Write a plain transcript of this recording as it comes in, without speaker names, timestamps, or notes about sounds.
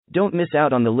Don't miss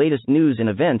out on the latest news and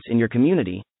events in your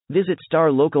community. Visit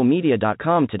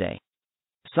starlocalmedia.com today.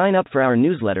 Sign up for our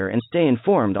newsletter and stay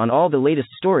informed on all the latest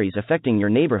stories affecting your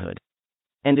neighborhood.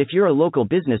 And if you're a local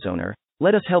business owner,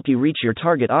 let us help you reach your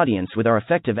target audience with our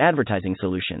effective advertising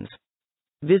solutions.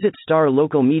 Visit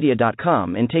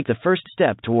starlocalmedia.com and take the first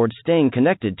step towards staying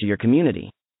connected to your community.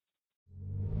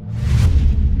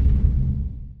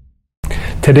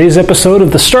 Today's episode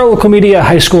of the Star Local Media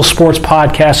High School Sports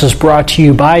Podcast is brought to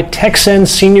you by Texan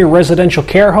Senior Residential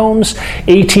Care Homes,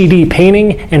 ATD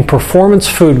Painting, and Performance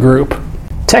Food Group.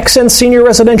 Texan Senior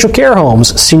Residential Care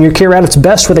Homes, senior care at its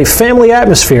best with a family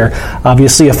atmosphere.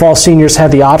 Obviously, if all seniors had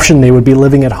the option, they would be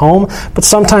living at home, but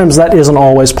sometimes that isn't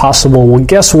always possible. Well,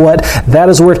 guess what? That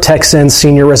is where Texan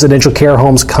Senior Residential Care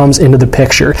Homes comes into the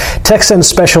picture. Texan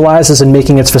specializes in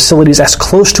making its facilities as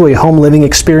close to a home living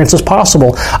experience as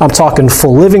possible. I'm talking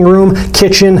full living room,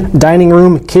 kitchen, dining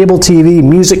room, cable TV,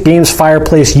 music, games,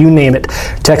 fireplace, you name it.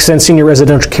 Texan Senior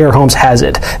Residential Care Homes has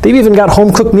it. They've even got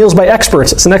home-cooked meals by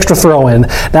experts. It's an extra throw-in.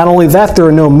 Not only that, there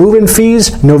are no move-in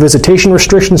fees, no visitation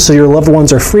restrictions, so your loved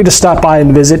ones are free to stop by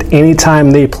and visit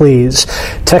anytime they please.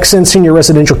 Texan Senior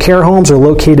Residential Care Homes are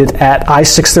located at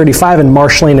I-635 and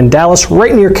Marsh Lane in Dallas,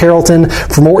 right near Carrollton.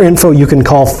 For more info, you can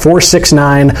call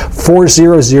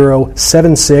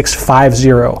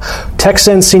 469-400-7650.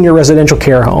 Texan Senior Residential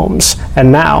Care Homes.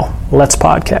 And now, let's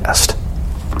podcast.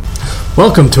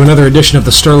 Welcome to another edition of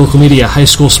the Star Local Media High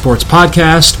School Sports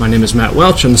Podcast. My name is Matt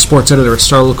Welch. I'm the sports editor at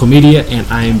Star Local Media, and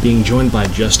I am being joined by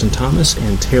Justin Thomas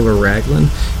and Taylor Ragland.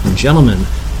 And gentlemen,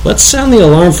 let's sound the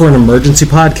alarm for an emergency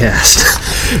podcast.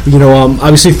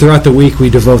 Obviously throughout the week we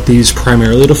devote these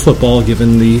primarily to football,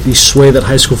 given the sway that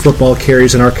high school football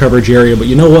carries in our coverage area. But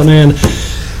you know what, man?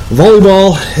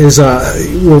 Volleyball is,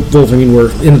 we're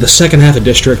into the second half of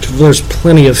district. There's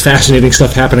plenty of fascinating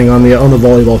stuff happening on the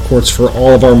volleyball courts for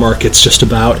all of our markets, just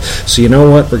about. So you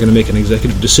know what? We're going to make an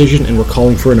executive decision, and we're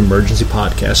calling for an emergency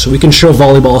podcast so we can show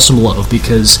volleyball some love,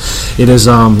 because it is,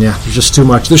 there's just too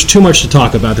much. There's too much to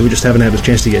talk about that we just haven't had a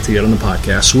chance to get to yet on the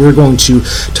podcast. So we're going to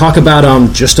talk about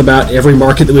just about every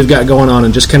market that we've got going on,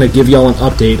 and just kind of give y'all an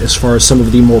update as far as some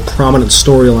of the more prominent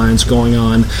storylines going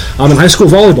on in high school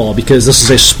volleyball, because this is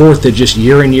a sport that just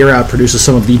year in, year out produces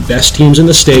some of the best teams in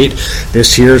the state.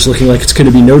 This year is looking like it's going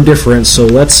to be no different. So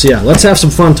let's have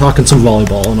some fun talking some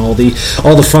volleyball and all the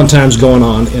fun times going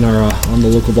on in our on the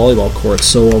local volleyball courts.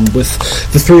 So with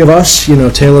the three of us,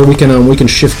 Taylor, we can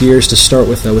shift gears to start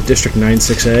with District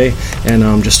 9-6A,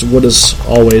 and just what is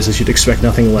always, as you'd expect,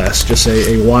 nothing less, just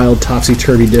a wild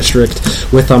topsy-turvy district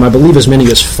with I believe as many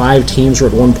as 5 teams were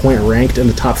at one point ranked in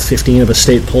the top 15 of a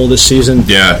state poll this season.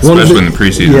 Yeah, especially in the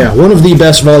preseason. Yeah, one of the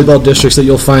best volleyball districts that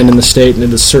you'll find in the state, and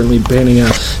it is certainly panning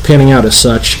out as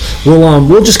such.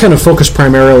 We'll just kind of focus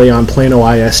primarily on Plano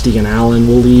ISD and Allen.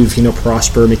 We'll leave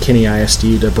Prosper, McKinney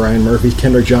ISD to Brian Murphy,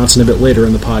 Kendrick Johnson a bit later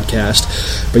in the podcast.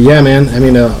 But yeah, man,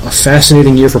 a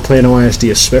fascinating year for Plano ISD,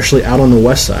 especially out on the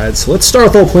west side. So let's start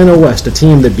with old Plano West, a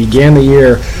team that began the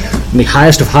year in the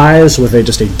highest of highs with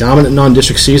just a dominant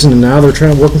non-district season, and now they're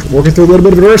trying to working through a little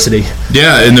bit of adversity.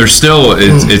 Yeah, and they're still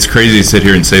it's crazy to sit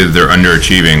here and say that they're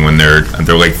underachieving when they're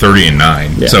like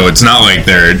 30-9. Yeah. So it's not like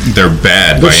they're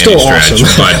bad by any stretch.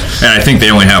 Awesome. And I think they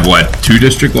only have 2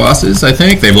 district losses. I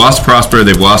think they've lost to Prosper,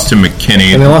 they've lost to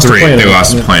McKinney, and they lost 3. To Plano. They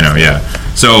lost to Plano. Yeah.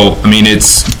 So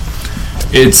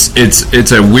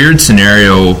it's a weird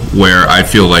scenario where I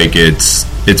feel like it's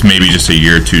maybe just a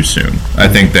year too soon. I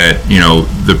think that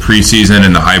the preseason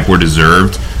and the hype were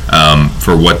deserved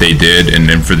for what they did,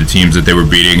 and for the teams that they were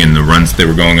beating and the runs that they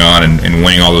were going on and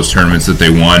winning all those tournaments that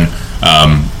they won.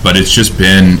 But it's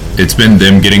been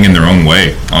them getting in their own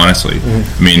way, honestly.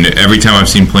 Mm-hmm. Every time I've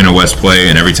seen Plano West play,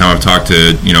 and every time I've talked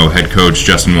to head coach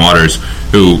Justin Waters,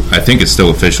 who I think is still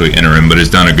officially interim, but has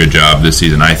done a good job this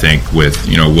season, I think, with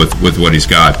what he's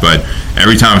got. But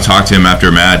every time I've talked to him after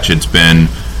a match, it's been,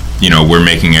 we're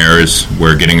making errors,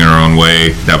 we're getting in our own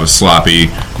way, that was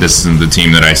sloppy, this isn't the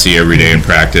team that I see every day in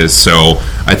practice. So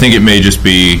I think it may just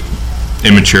be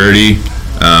immaturity.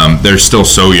 They're still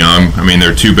so young.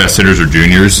 Their 2 best hitters are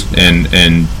juniors, and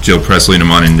Jill Presley and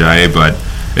Amon Ndiaye, but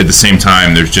at the same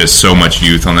time, there's just so much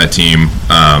youth on that team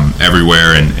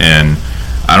everywhere, and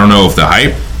I don't know if the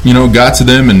hype, got to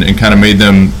them and kind of made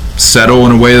them settle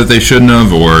in a way that they shouldn't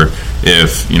have, or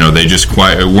if they just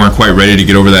weren't quite ready to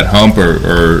get over that hump, or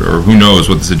who knows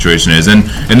what the situation is.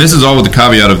 And this is all with the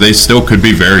caveat of they still could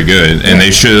be very good, and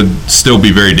they should still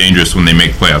be very dangerous when they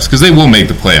make playoffs, because they will make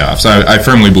the playoffs. I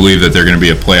firmly believe that they're going to be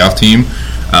a playoff team,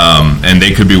 and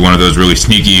they could be one of those really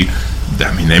sneaky.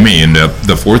 They may end up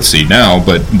the 4th seed now,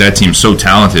 but that team's so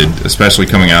talented, especially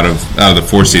coming out of the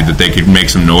 4th seed, that they could make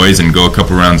some noise and go a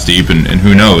couple rounds deep, and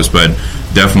who knows. But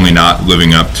definitely not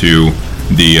living up to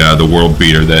the world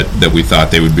beater that we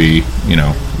thought they would be,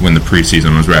 when the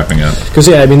preseason was wrapping up. Because,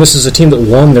 this is a team that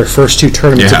won their first 2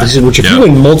 tournaments of the season, which if you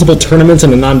win multiple tournaments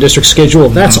in a non-district schedule,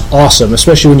 that's awesome,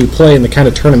 especially when you play in the kind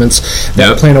of tournaments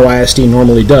that Plano ISD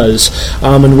normally does.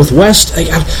 And with West,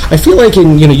 I feel like,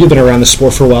 you've been around the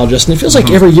sport for a while, Justin, it feels like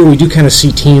every year we do kind of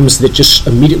see teams that just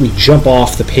immediately jump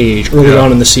off the page early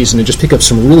on in the season and just pick up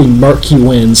some really marquee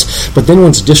wins. But then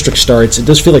once district starts, it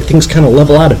does feel like things kind of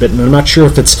level out a bit, and I'm not sure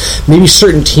if it's maybe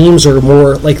certain teams are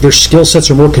more, like their skill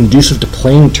sets are more conducive to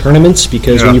playing tournaments,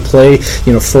 because when you play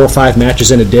 4 or 5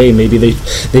 matches in a day, maybe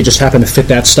they just happen to fit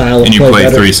that style and you play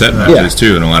better. 3 set matches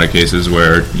too in a lot of cases,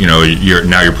 where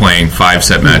you're playing 5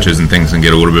 set matches and things can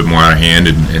get a little bit more out of hand,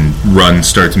 and runs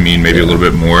start to mean maybe a little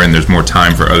bit more, and there's more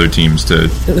time for other teams to.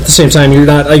 At the same time, you're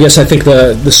not. I guess I think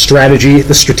the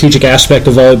strategic aspect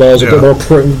of volleyball is a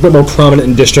bit more prominent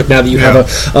in district now that you have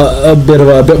a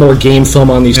bit more game film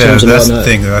on these teams. That's the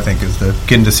thing that I think is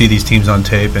getting to see these teams on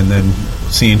tape, and then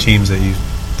seeing teams that you're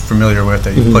familiar with,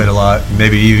 that you've played a lot.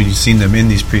 Maybe even you've seen them in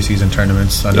these preseason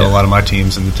tournaments. I know a lot of my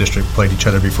teams in the district played each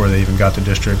other before they even got to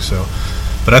district. So,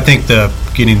 but I think the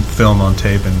getting film on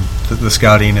tape and the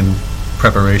scouting and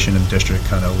preparation in district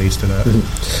kind of leads to that.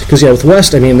 Because with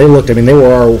West, they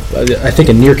were I think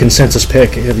a near consensus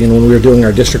pick. When we were doing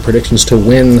our district predictions to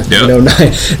win,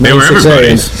 they were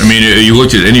everybody's. You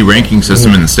looked at any ranking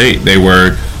system in the state, they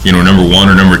were number 1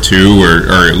 or number 2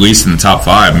 or at least in the top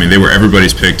 5. They were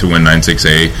everybody's pick to win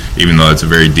 9-6A, even though it's a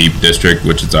very deep district,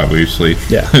 which it's obviously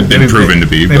been proven to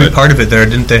be. Maybe part of it there,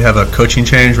 didn't they have a coaching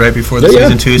change right before the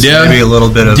season too? So maybe a little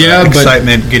bit of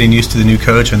excitement, getting used to the new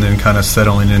coach, and then kind of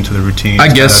settling into the routine. I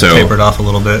guess so. Tapered off a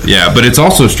little bit. Yeah, but it's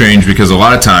also strange because a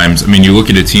lot of times, you look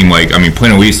at a team like,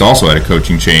 Plano East also had a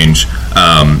coaching change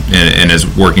and is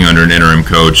working under an interim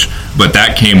coach, but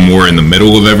that came more in the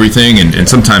middle of everything, and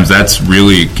sometimes that's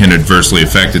really can adversely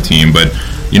affect a team. But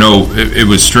it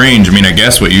was strange. I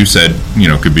guess what you said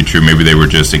could be true. Maybe they were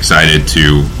just excited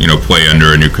to play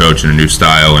under a new coach and a new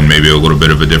style and maybe a little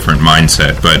bit of a different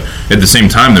mindset, but at the same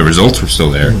time the results were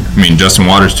still there. Justin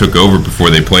Waters took over before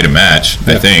they played a match,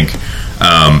 I think.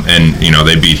 And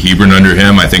they beat Hebron under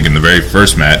him, I think, in the very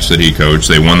first match that he coached.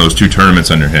 They won those 2 tournaments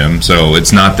under him. So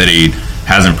it's not that he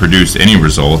hasn't produced any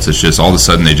results. It's just all of a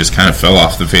sudden they just kind of fell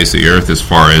off the face of the earth as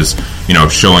far as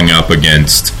showing up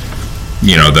against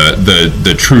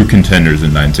the true contenders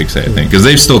in 9-6A, I think, because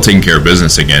they've still taken care of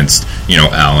business against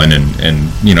Allen and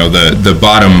the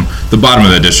bottom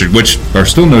of the district, which are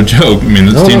still no joke.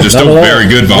 Those teams are still very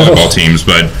good volleyball teams,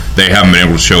 but they haven't been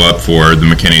able to show up for the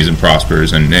McKinneys and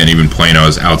Prospers and even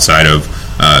Plano's outside of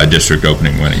a district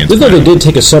opening win against. Though they did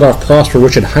take a set off Prosper,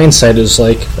 which in hindsight is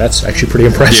that's actually pretty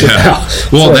impressive. Now.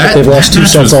 Well, they've lost 2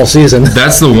 sets all season.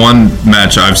 That's the one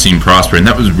match I've seen Prosper, and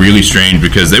that was really strange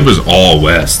because it was all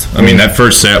West. That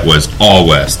first set was all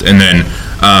West, and then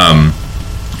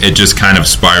it just kind of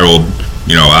spiraled,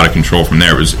 out of control from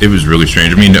there. It was really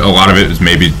strange. A lot of it is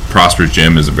maybe Prosper's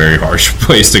gym is a very harsh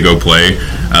place to go play.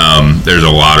 There's a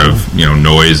lot of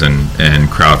noise and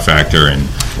crowd factor and.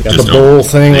 The bowl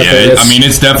thing.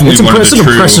 It's definitely one of the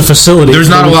true impressive facility. There's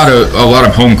not a lot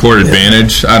of home court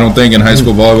advantage, I don't think, in high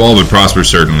school volleyball, but Prosper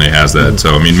certainly has that.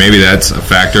 So maybe that's a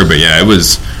factor. But it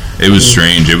was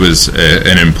strange. It was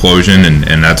an implosion,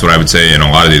 and that's what I would say in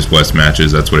a lot of these West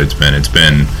matches. That's what it's been. It's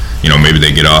been maybe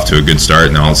they get off to a good start,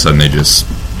 and then all of a sudden they just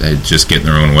get in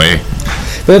their own way.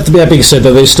 But that being said,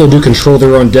 though, they still do control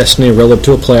their own destiny relative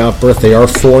to a playoff berth. They are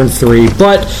 4-3,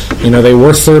 but they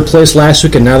were 3rd place last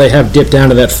week, and now they have dipped down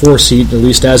to that 4 seed, at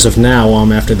least as of now.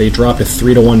 After they dropped a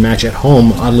 3-1 match at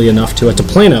home, oddly enough, to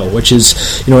Plano, which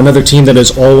is another team that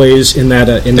is always in that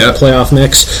playoff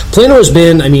mix. Plano has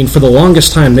been, for the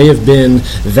longest time, they have been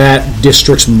that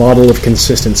district's model of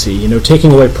consistency.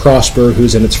 Taking away Prosper,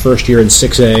 who's in its first year in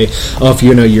 6A, of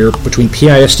you're between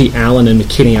PISD, Allen, and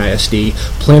McKinney ISD.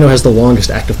 Plano has the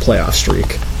longest active playoff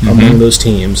streak among those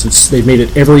teams. They've made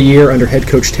it every year under head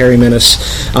coach Terry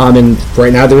Menace, and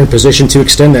right now they're in position to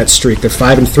extend that streak. They're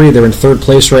 5-3. They're in 3rd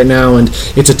place right now, and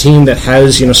it's a team that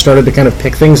has started to kind of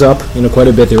pick things up quite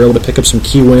a bit. They were able to pick up some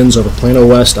key wins over Plano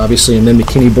West, obviously, and then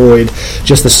McKinney Boyd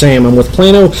just the same. And with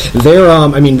Plano,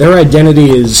 their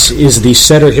identity is the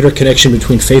setter-hitter connection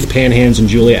between Faith Panhands and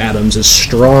Julia Adams, as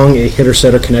strong a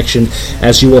hitter-setter connection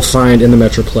as you will find in the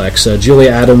Metroplex.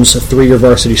 Julia Adams, a 3-year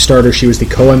varsity starter. She was the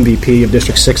co-MVP of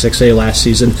District 6 6XA last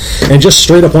season, and just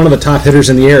straight up one of the top hitters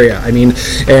in the area. I mean,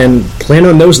 and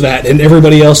Plano knows that, and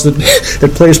everybody else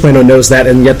that plays Plano knows that,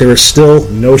 and yet there is still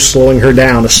no slowing her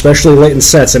down, especially late in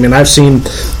sets. I mean, I've seen,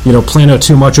 Plano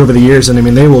too much over the years, and I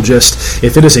mean, they will just,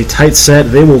 if it is a tight set,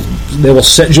 they will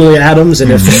set Julia Adams,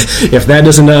 and if that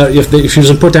doesn't, if she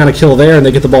doesn't put down a kill there and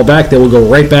they get the ball back, they will go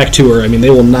right back to her. I mean, they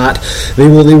will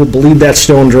bleed that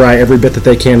stone dry every bit that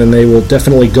they can, and they will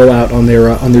definitely go out on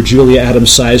their Julia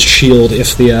Adams sized shield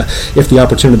if the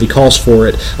opportunity calls for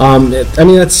it. I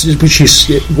mean, that's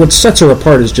what sets her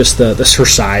apart is just her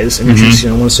size. I mean, she's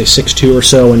I want to say 6'2" or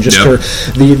so, and just her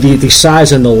the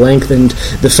size and the length, and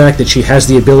the fact that she has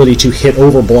the ability to hit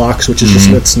over blocks, which is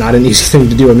just that's not an easy thing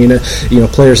to do. I mean,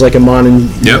 players like Amon and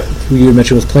who you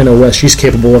mentioned with Plano West, she's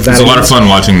capable of that. It's a lot of fun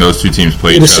watching those two teams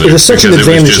play each other. It is such an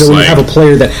advantage when you have a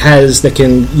player that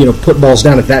can put balls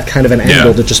down at that kind of an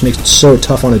angle that just makes it so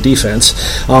tough on a defense.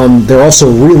 They're also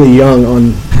really young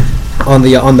on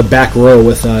the back row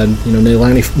with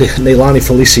Neilani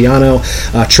Feliciano,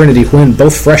 Trinity Huynh,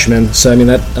 both freshmen. So I mean,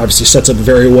 that obviously sets up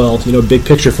very well. Big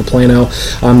picture for Plano.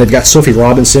 They've got Sophie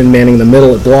Robinson manning the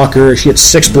middle at blocker. She had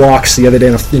 6 blocks the other day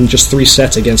in just 3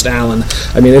 sets against Allen.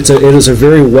 I mean, it is a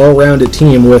very well-rounded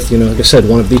team with like I said,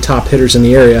 one of the top hitters in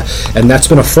the area, and that's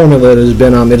been a formula that has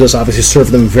been it has obviously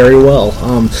served them very well.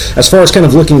 As far as kind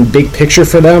of looking big picture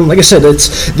for them, like I said,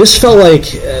 this felt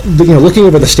like looking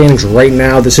over the standings right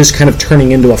now, this is kind of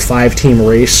turning into a 5-team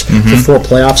race for 4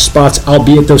 playoff spots,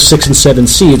 albeit those 6 and 7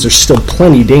 seeds are still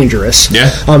plenty dangerous.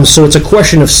 So it's a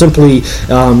question of simply,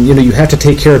 you have to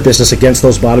take care of business against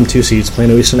those bottom 2 seeds,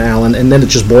 Plano East and Allen, and then it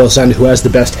just boils down to who has the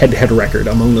best head-to-head record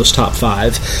among those top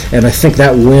 5. And I think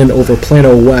that win over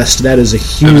Plano West, that is a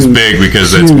huge, that was big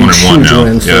because that's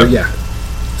 1-1 now.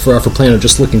 For Plano,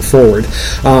 just looking forward,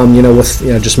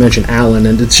 with just mentioned Allen,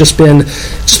 and it's just been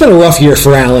a rough year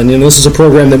for Allen. This is a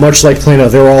program that, much like Plano,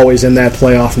 they're always in that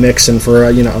playoff mix. And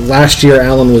for last year,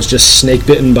 Allen was just snake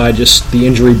bitten by just the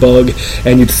injury bug,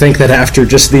 and you'd think that after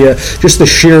just the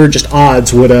sheer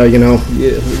odds would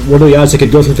what are the odds they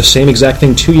could go through the same exact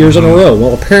thing 2 years in a row?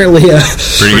 Well, apparently,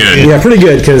 pretty good. Yeah, pretty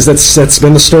good, because that's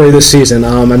been the story this season.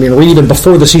 I mean, even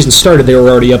before the season started, they were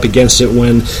already up against it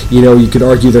when you could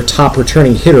argue their top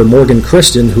returning hitter, Morgan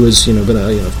Kristen, who has been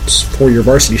a 4-year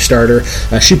varsity starter,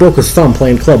 she broke her thumb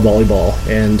playing club volleyball,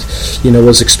 and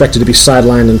was expected to be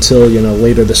sidelined until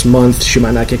later this month. She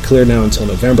might not get cleared now until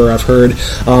November, I've heard.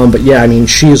 But yeah, I mean,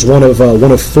 she is one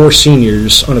of 4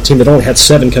 seniors on a team that only had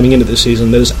 7 coming into the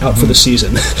season that is out for the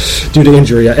season due to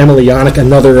injury. Emily Yannick,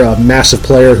 another massive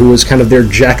player who was kind of their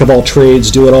jack of all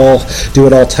trades, do it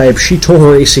all type. She tore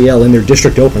her ACL in their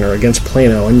district opener against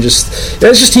Plano, and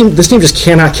this team just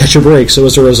cannot catch a break. So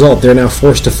as a result, they're now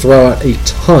forced to throw out a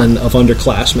ton of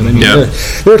underclassmen. I mean,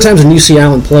 there are times when you see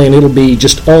Allen play, and it'll be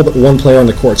just all but one player on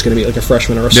the court. It's going to be like a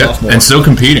freshman or a sophomore, and still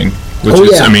competing. Which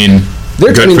is, I mean,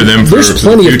 good for them. There's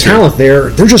plenty of talent there.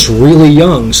 They're just really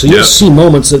young, so you'll see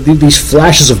moments of these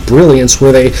flashes of brilliance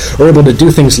where they are able to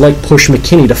do things like push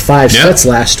McKinney to 5 sets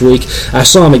last week. I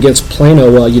saw them against Plano,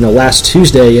 last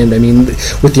Tuesday, and I mean,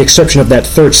 with the exception of that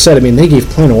 3rd set, I mean, they gave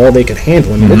Plano all they could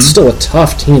handle. I mean, it's still a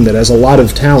tough team that has a lot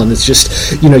of talent. It's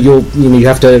just you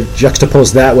have to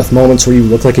juxtapose that with moments where you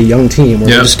look like a young team, where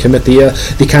they just commit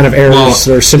the kind of errors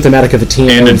that are symptomatic of a team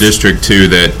and a district too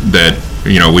that.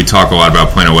 We talk a lot about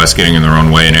Plano West getting in their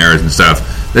own way and errors and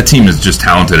stuff. That team is just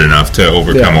talented enough to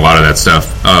overcome a lot of that stuff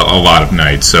a lot of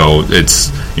nights. So it's,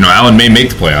 Allen may make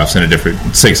the playoffs in a different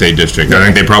 6A district. I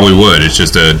think they probably would. It's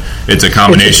just it's a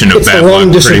combination of bad luck. It's the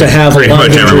wrong district to have a lot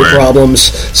of injury problems.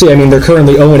 See, I mean, they're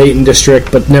currently 0-8 in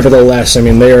district, but nevertheless, I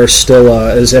mean, they are still,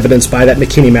 as evidenced by that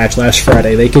McKinney match last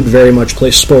Friday, they could very much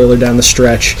play spoiler down the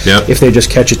stretch if they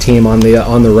just catch a team on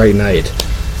the right night.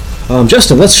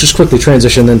 Justin, let's just quickly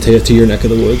transition then to your neck of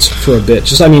the woods for a bit.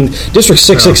 District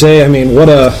 6A, I mean,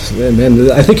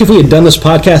 I think if we had done this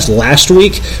podcast last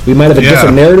week, we might have a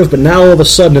different narrative, but now all of a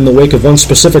sudden, in the wake of one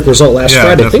specific result last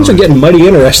Friday, things are getting mighty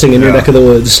interesting in your neck of the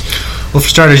woods. Well, for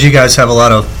starters, you guys have a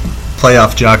lot of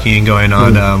playoff jockeying going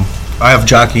on. I have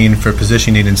jockeying for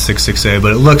positioning in 6A,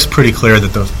 but it looks pretty clear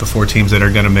that the 4 teams that are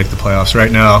going to make the playoffs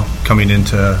right now, coming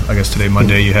into, I guess today,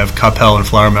 Monday, you have Coppell and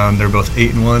Flower Mound. They're both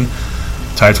 8-1.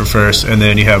 Tied for first, and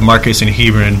then you have Marcus and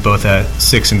Hebron both at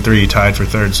 6-3, tied for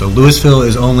third. So Louisville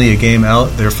is only a game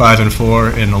out; they're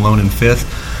 5-4 and alone in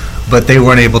 5th. But they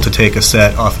weren't able to take a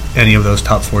set off any of those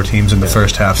top 4 teams in the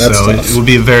first half. So it would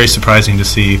be very surprising to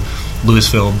see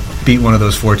Louisville beat one of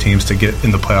those 4 teams to get in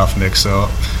the playoff mix. So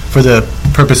for the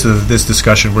purpose of this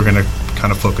discussion, we're going to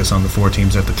kind of focus on the 4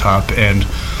 teams at the top. And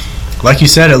like you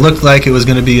said, it looked like it was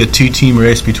going to be a 2-team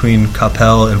race between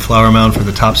Coppell and Flower Mound for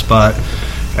the top spot.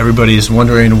 Everybody's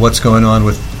wondering what's going on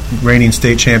with reigning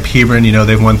state champ Hebron.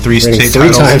 They've won three state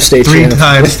titles.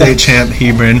 Three-time state champ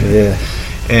Hebron. Yeah.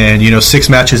 And 6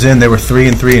 matches in, they were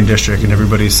 3-3 in district, and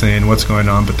everybody's saying what's going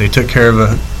on. But they took care of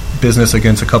a business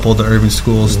against a couple of the urban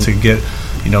schools to get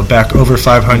back over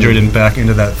 500 and back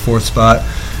into that 4th spot.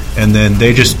 And then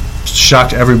they just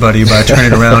shocked everybody by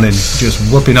turning around and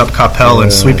just whooping up Coppell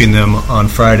and sweeping them on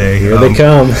Friday. Here they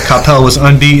come. Coppell was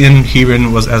unbeaten.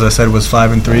 Hebron was, as I said, was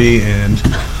 5-3,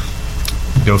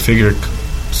 and go figure,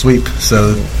 sweep.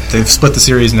 So they've split the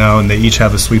series now, and they each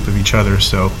have a sweep of each other.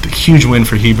 So a huge win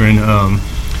for Hebron.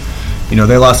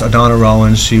 They lost Adana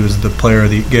Rollins. She was the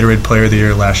Gatorade Player of the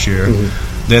Year last year.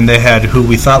 Then they had who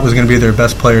we thought was going to be their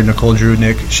best player, Nicole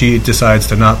Drudnik. She decides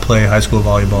to not play high school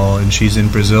volleyball, and she's in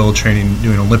Brazil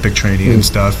doing Olympic training and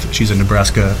stuff. She's a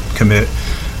Nebraska commit.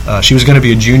 She was going to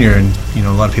be a junior, and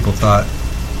a lot of people thought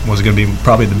was going to be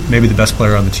probably maybe the best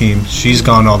player on the team. She's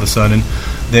gone all of a sudden.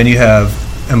 Then you have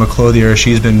Emma Clothier.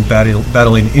 She's been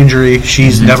battling injury.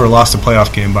 She's never lost a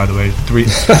playoff game, by the way.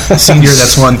 Senior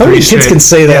that's won 3 How many straight. kids can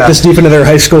say that this deep into their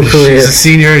high school career? She's a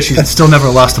senior. She's still never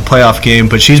lost a playoff game,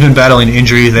 but she's been battling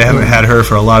injury. They haven't had her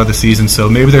for a lot of the season, so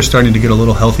maybe they're starting to get a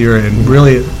little healthier and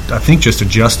really, I think, just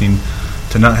adjusting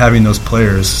to not having those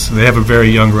players. They have a very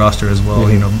young roster as well.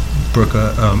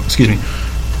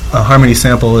 Harmony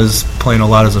Sample is playing a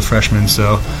lot as a freshman,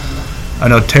 so I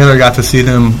know Taylor got to see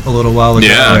them a little while ago.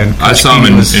 Yeah, and I saw them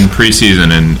in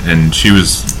preseason, and she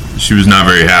was not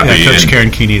very happy. Yeah, Coach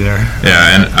Karen Keeney there.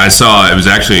 Yeah, and I saw it was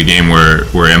actually a game where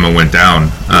Emma went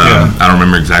down. I don't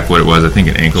remember exactly what it was. I think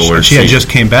an ankle. She had just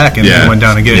came back and then went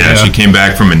down again. Yeah, she came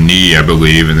back from a knee, I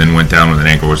believe, and then went down with an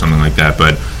ankle or something like that.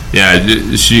 But yeah,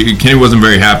 Kenny wasn't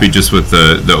very happy just with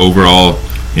the overall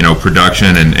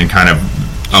production and kind of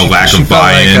a lack of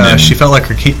buy-in. She felt like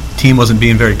her team wasn't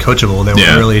being very coachable. They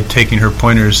weren't really taking her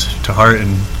pointers to heart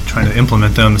and trying to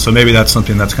implement them. So maybe that's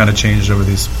something that's kind of changed over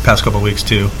these past couple of weeks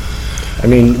too. I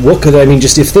mean,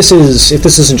 just if this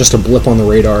isn't just a blip on the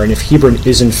radar, and if Hebron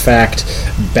is in fact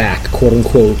back, quote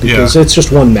unquote, because it's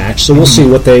just one match, so we'll see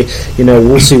what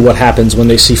we'll see what happens when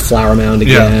they see Flower Mound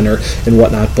again and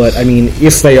whatnot. But I mean,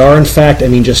 if they are in fact, I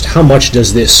mean, just how much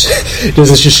does this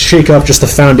just shake up just the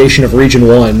foundation of Region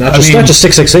 1? Not just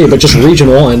 668, but just Region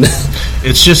 1.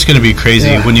 It's just going to be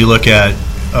crazy when you look at.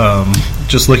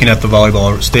 Just looking at the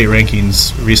volleyball state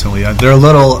rankings recently, they're a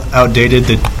little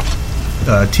outdated.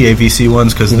 TAVC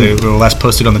ones because they were last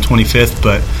posted on the 25th,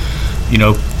 but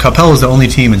Coppell was the only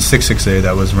team in 668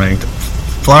 that was ranked.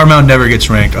 Flower Mound never gets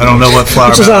ranked. I don't know what Flower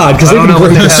Mound. Which is odd because I don't know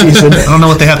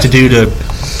what they have to do to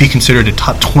be considered a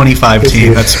top 25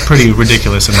 team. That's pretty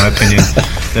ridiculous in my opinion.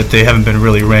 That they haven't been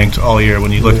really ranked all year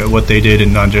when you look at what they did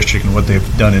in non-district and what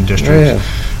they've done in district.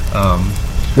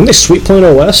 Didn't they sweep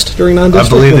Plano West during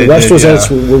non-district? I believe they West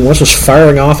did. When West was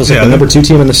firing off as the number 2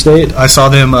 team in the state. I saw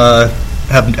them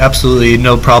have absolutely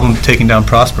no problem taking down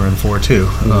Prosper in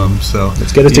 4-2. So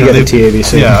let's get it together,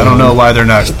 TAVC. Yeah, I don't know why they're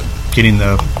not getting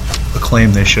the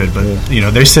acclaim they should, but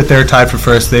they sit there tied for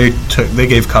first. They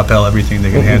gave Coppell everything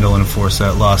they could handle in a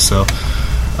 4-set loss. So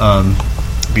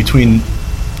between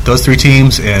those 3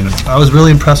 teams, and I was really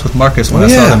impressed with Marcus when I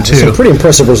saw them too. Some pretty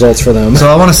impressive results for them. So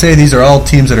I want to say these are all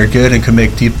teams that are good and can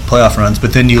make deep playoff runs,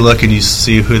 but then you look and you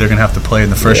see who they're going to have to play in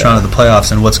the first round of the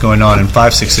playoffs and what's going on in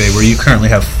 5-6A, where you currently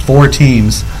have 4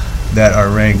 teams that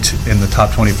are ranked in the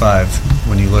top 25.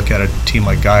 When you look at a team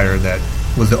like Geyer that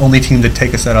was the only team to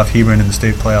take a set off Hebron in the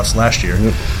state playoffs last year.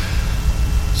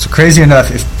 So crazy enough,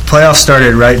 if playoffs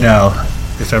started right now,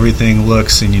 if everything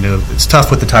looks, and it's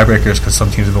tough with the tiebreakers because some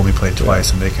teams have only played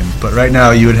twice and they can. But right now,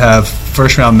 you would have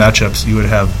first round matchups. You would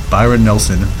have Byron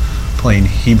Nelson playing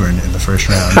Hebron in the first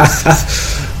round,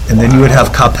 and then you would have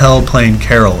Coppell playing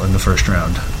Carroll in the first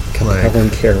round. Coppell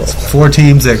and Carroll. 4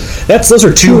 teams those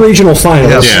are 2 regional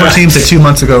finals. Yeah, 4 teams that 2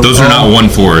 months ago. Those are not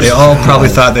 1-4s. They all probably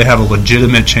thought they have a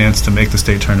legitimate chance to make the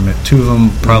state tournament. 2 of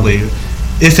them probably,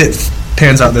 if it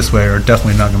pans out this way, are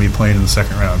definitely not going to be playing in the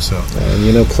second round. So,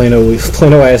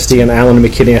 Plano ISD and Allen and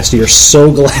McKinney ISD are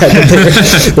so glad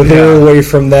that they're away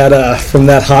from that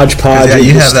hodgepodge.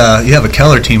 Yeah, you have a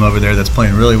Keller team over there that's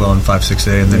playing really well in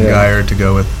 5-6A, and then Geyer to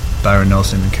go with Byron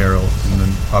Nelson and Carroll, and then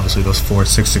obviously those 4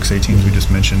 6-6A teams we just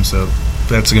mentioned. So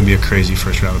that's going to be a crazy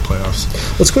first round of playoffs.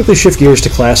 Let's quickly shift gears to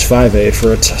Class 5A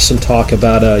for some talk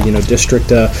about District.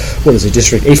 What is it?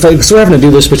 District 8. So we're having to do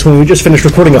this between we just finished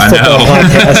recording a football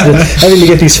podcast and having to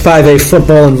get these 5A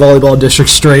football and volleyball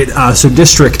districts straight. So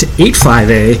District 8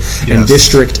 5A and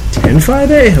District 10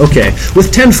 5A. Okay,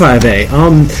 with 10 5A.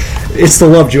 it's the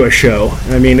Lovejoy show.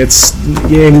 I mean, it's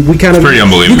we kind of pretty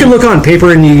unbelievable. You can look on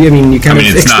paper and you kind of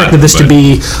expected this to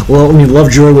be. Well, I mean,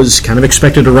 Lovejoy was kind of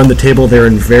expected to run the table there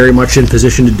and very much in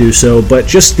position to do so. But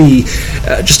just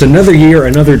another year,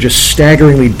 another just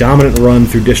staggeringly dominant run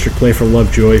through district play for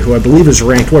Lovejoy, who I believe is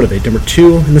ranked. What are they? Number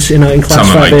 2 in Class 5A.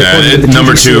 Something like that.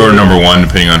 Number 2 or number 1,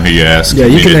 depending on who you ask. Yeah,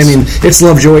 it's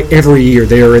Lovejoy every year.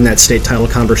 They are in that state title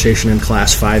conversation in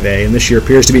Class 5A, and this year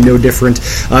appears to be no different.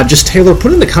 Just Taylor,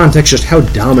 put into context just how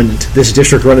dominant this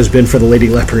district run has been for the Lady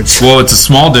Leopards. Well, it's a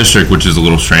small district, which is a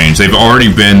little strange. They've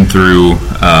already been through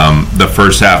the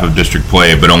first half of district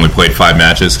play, but only played 5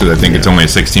 matches because I think it's only a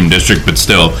 6-team district. But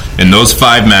still, in those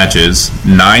 5 matches,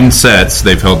 9 sets,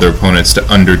 they've held their opponents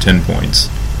to under 10 points.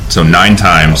 So 9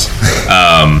 times.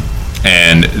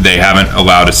 And they haven't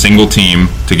allowed a single team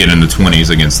to get in the 20s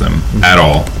against them at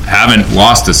all. Haven't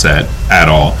lost a set at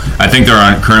all. I think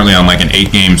they're currently on like an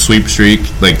 8-game sweep streak.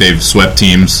 Like they've swept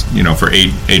teams, for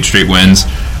 8 straight wins.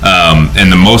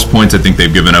 And the most points I think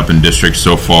they've given up in district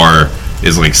so far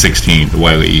is like 16 to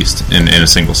Wiley East in a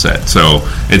single set. So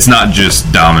it's not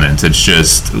just dominance. It's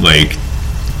just like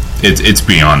it's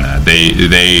beyond that.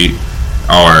 They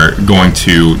are going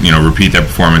to repeat that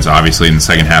performance obviously in the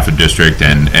second half of district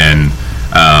and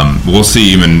we'll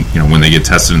see even when they get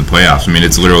tested in the playoffs. I mean,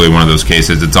 it's literally one of those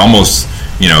cases. It's almost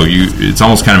it's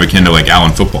almost kind of akin to like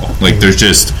Allen football. Like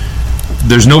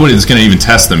there's nobody that's going to even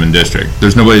test them in district.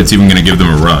 There's nobody that's even going to give them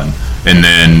a run. And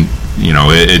then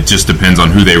it just depends on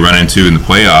who they run into in the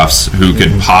playoffs, who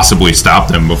could possibly stop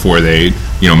them before they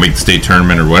make the state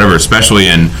tournament or whatever. Especially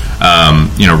in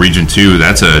Region 2,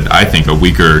 that's I think a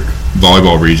weaker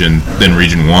volleyball region than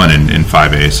Region 1 in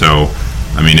 5A. So,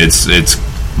 I mean, it's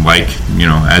like,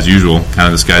 as usual, kind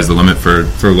of the sky's the limit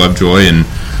for Lovejoy. And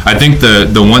I think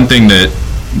the one thing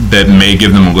that may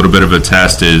give them a little bit of a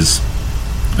test is,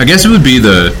 I guess it would be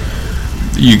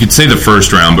you could say the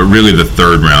first round, but really the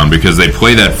third round, because they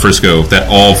play that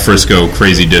all Frisco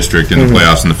crazy district in the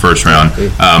playoffs in the first round.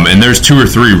 And there's 2 or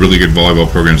 3 really good volleyball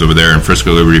programs over there in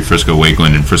Frisco Liberty, Frisco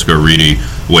Wakeland, and Frisco Reedy,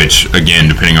 which, again,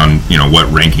 depending on,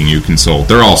 what ranking you consult,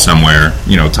 they're all somewhere,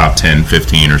 top 10,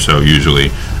 15 or so usually.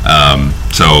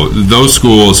 So those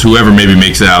schools, whoever maybe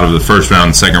makes it out of the first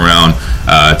round, second round,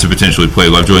 to potentially play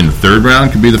Lovejoy in the third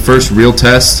round could be the first real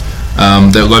test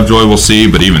that Lovejoy will see.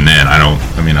 But even then, I don't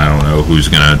know who's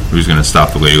gonna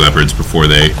stop the Lady Leopards before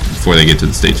they get to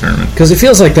the state tournament. Because it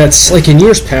feels like that's like in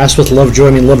years past with Lovejoy.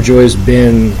 I mean, Lovejoy has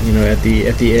been at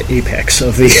the apex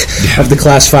of the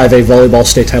Class 5A volleyball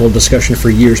state title discussion for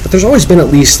years. But there's always been at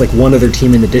least like one other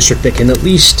team in the district that can at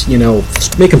least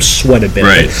make them sweat a bit.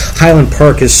 Right. Like Highland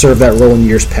Park has served that role in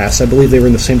years past. I believe they were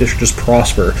in the same district as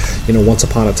Prosper, once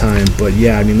upon a time. But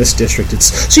yeah, I mean, this district,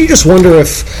 so you just wonder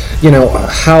if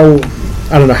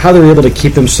how they're able to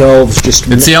keep themselves just.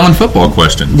 It's the Allen football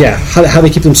question. Yeah, how they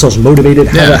keep themselves motivated.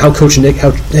 How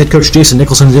head coach Jason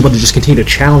Nicholson is able to just continue to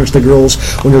challenge the girls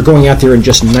when you're going out there and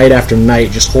just night after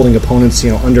night, just holding opponents,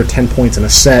 under 10 points in a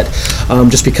set.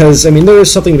 Just because, I mean, there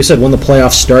is something to be said when the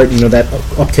playoffs start. That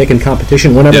uptick in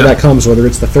competition, whenever that comes, whether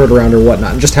it's the third round or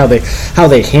whatnot, and just how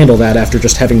they handle that after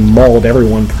just having mauled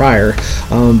everyone prior.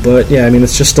 But yeah, I mean,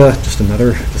 it's just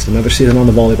another season on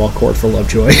the volleyball court for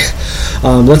Lovejoy.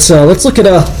 Let's look at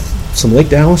some Lake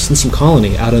Dallas and some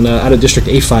Colony out of District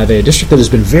A5A, a district that has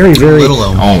been very, very Little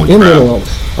Elm.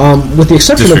 With the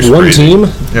exception District's of one crazy. team,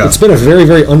 it's been a very,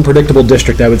 very unpredictable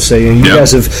district, I would say. And you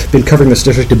guys have been covering this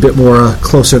district a bit more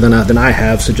closer than I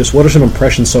have. So, just what are some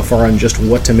impressions so far on just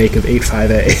what to make of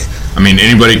 8-5A? I mean,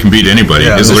 anybody can beat anybody.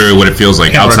 It's literally what it feels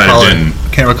like outside of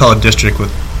Denton. Can't recall a district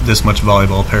with this much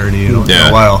volleyball parity in a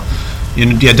while.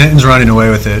 Denton's running away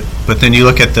with it, but then you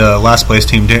look at the last place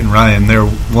team, Denton Ryan. They're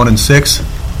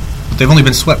 1-6. But they've only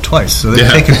been swept twice, so they've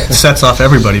taken sets off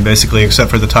everybody basically, except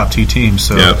for the top 2 teams.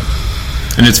 So,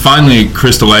 and it's finally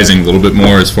crystallizing a little bit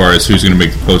more as far as who's going to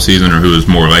make the postseason or who is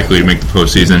more likely to make the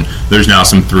postseason. There's now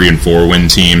some 3 and 4 win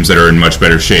teams that are in much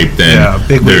better shape than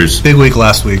big week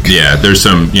last week. Yeah, there's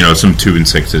some 2 and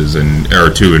 6s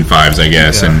or 2 and 5s, I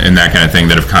guess, and that kind of thing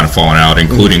that have kind of fallen out,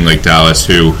 including Lake Dallas,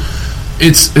 who.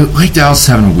 Lake Dallas is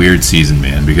having a weird season,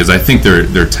 man, because I think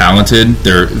they're talented.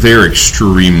 They're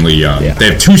extremely young. Yeah. They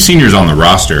have 2 seniors on the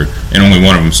roster, and only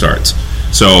one of them starts.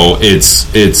 So it's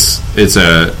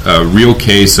a real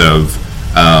case of,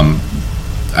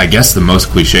 I guess the most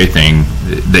cliche thing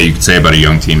that you could say about a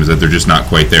young team is that they're just not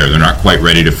quite there. They're not quite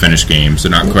ready to finish games. They're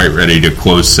not quite ready to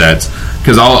close sets.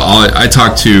 Because I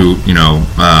talk to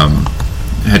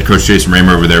head coach Jason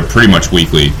Raymer over there pretty much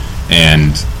weekly.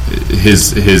 and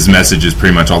his message is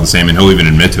pretty much all the same, and he'll even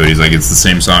admit to it. He's like, it's the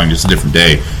same song, just a different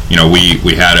day. You know,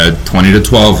 we had a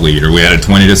 20-12 lead, or we had a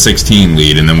 20-16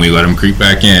 lead, and then we let them creep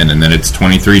back in, and then it's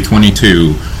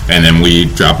 23-22, and then we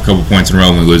drop a couple points in a row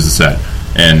and we lose the set.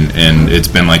 And it's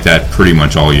been like that pretty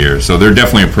much all year. So they're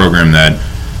definitely a program that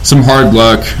some hard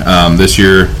luck this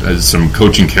year, some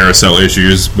coaching carousel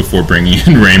issues before bringing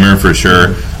in Raymer for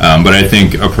sure. But I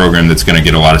think a program that's going to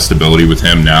get a lot of stability with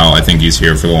him now. I think he's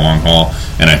here for the long haul,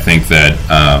 and I think that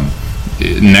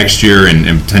next year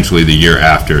and potentially the year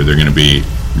after, they're going to be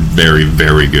very,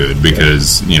 very good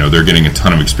because you know they're getting a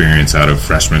ton of experience out of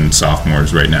freshmen and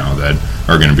sophomores right now that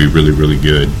are going to be really, really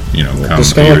good. You know, come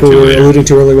just kind of like we were alluding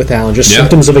to earlier with Alan, just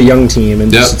symptoms of a young team,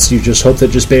 and you just hope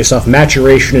that just based off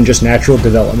maturation and just natural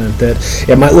development, that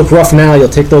it might look rough now. You'll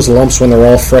take those lumps when they're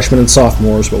all freshmen and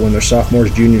sophomores, but when they're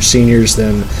sophomores, juniors, seniors,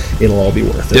 then it'll all be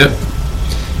worth it. Yep.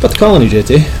 But the Colony,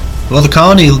 JT. Well, the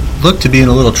Colony looked to be in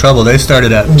a little trouble. They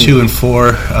started at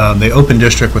 2-4. They opened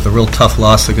district with a real tough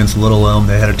loss against Little Elm.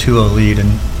 They had a 2-0 lead and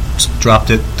dropped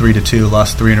it 3-2,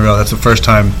 lost 3 in a row. That's the first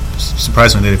time,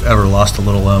 surprisingly, they've ever lost to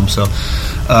Little Elm. So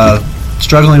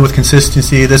struggling with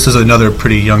consistency. This is another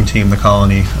pretty young team, the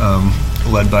Colony,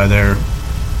 led by their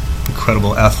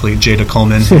incredible athlete, Jada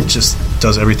Coleman. It just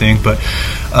does everything. But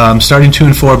starting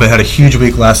 2-4, but had a huge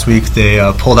week last week. They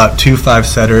pulled out 2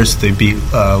 5-setters. They beat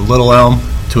Little Elm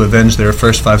to avenge their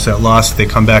first 5-set loss. They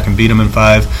come back and beat them in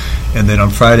 5, and then on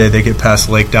Friday they get past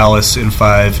Lake Dallas in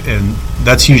 5, and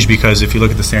that's huge because if you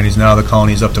look at the standings now, the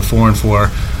Colony's up to 4-4.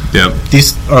 Yep.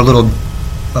 These are little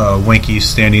wanky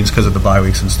standings because of the bye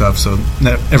weeks and stuff, so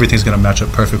everything's going to match up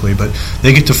perfectly. But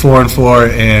they get to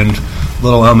 4-4, and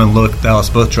Little Elm and Lake Dallas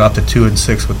both dropped to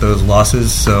 2-6 with those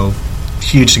losses. So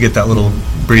huge to get that little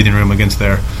breathing room against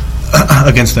them.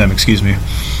 Excuse me.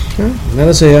 That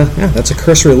is that's a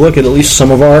cursory look at least some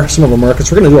of our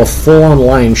markets. We're going to do a full-on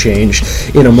line change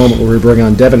in a moment where we bring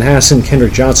on Devin Hassan,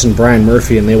 Kendrick Johnson, Brian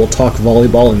Murphy, and they will talk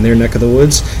volleyball in their neck of the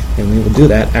woods, and we will do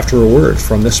that after a word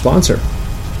from this sponsor.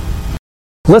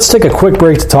 Let's take a quick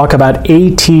break to talk about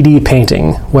ATD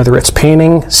Painting. Whether it's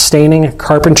painting, staining,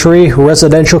 carpentry,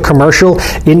 residential, commercial,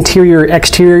 interior,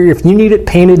 exterior, if you need it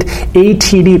painted,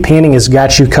 ATD Painting has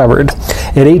got you covered.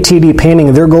 At ATD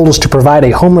Painting, their goal is to provide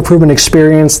a home improvement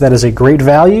experience that is a great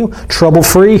value,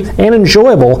 trouble-free, and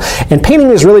enjoyable. And painting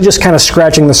is really just kind of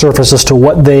scratching the surface as to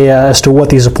what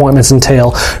these appointments entail.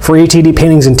 For ATD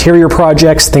Painting's interior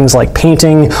projects, things like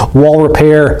painting, wall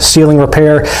repair, ceiling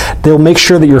repair, they'll make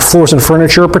sure that your floors and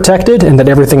furniture are protected and that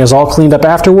everything is all cleaned up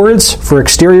afterwards. For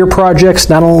exterior projects,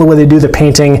 not only will they do the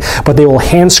painting, but they will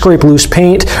hand scrape loose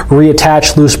paint,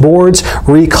 reattach loose boards,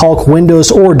 recalc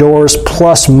windows or doors,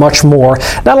 plus much more.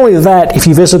 Not only that, if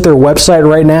you visit their website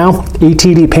right now,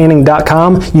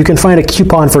 atdpainting.com, you can find a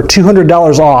coupon for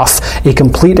 $200 off a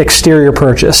complete exterior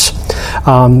purchase.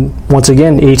 Once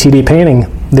again, ATD Painting.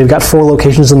 They've got 4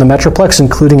 locations in the Metroplex,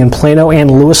 including in Plano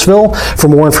and Louisville. For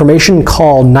more information,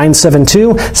 call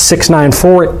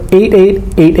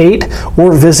 972-694-8888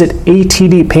 or visit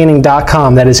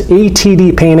atdpainting.com. That is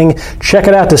ATD Painting. Check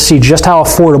it out to see just how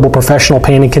affordable professional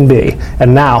painting can be.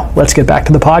 And now, let's get back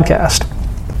to the podcast.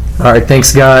 All right,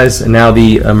 thanks, guys. And now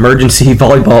the Emergency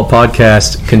Volleyball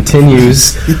Podcast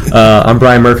continues. I'm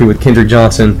Brian Murphy with Kendrick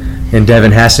Johnson and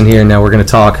Devin Hassan here, and now we're going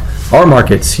to talk our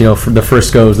markets, you know, for the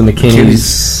Friscos, the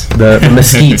McKinneys, the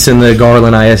Mesquites, and the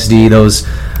Garland ISD,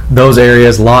 those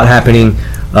areas. A lot happening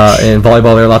in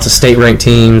volleyball there. Lots of state-ranked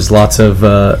teams, lots of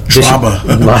drama.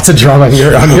 Lots of drama on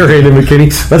your end in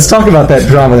McKinney. Let's talk about that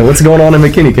drama then. What's going on in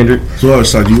McKinney, Kendrick? So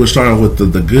you were starting with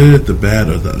the good, the bad,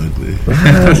 or the ugly?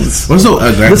 What's so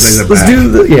ugly? Let's do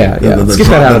the let's get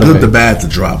that out of the way. The bad, the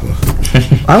drama.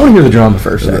 I want to hear the drama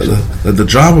first, actually. The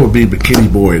drama would be McKinney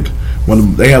Boyd.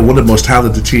 They have one of the most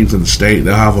talented teams in the state.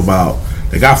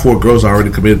 They got 4 girls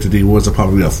already committed to D1s. They'll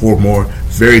probably got 4 more.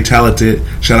 Very talented.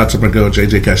 Shout out to my girl,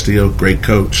 JJ Castillo. Great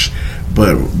coach.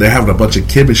 But they're having a bunch of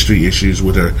chemistry issues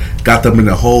with her. Got them in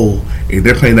a hole, and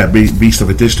they're playing that beast of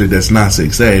a district that's not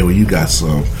 6A, where you got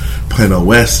some Plano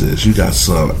Wests, you got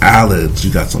some Allens,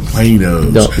 you got some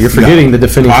Planos. No, you're forgetting the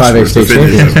defending 5A state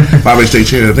champion. 5A state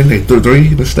champion. I think they 3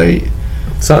 in the state.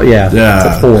 So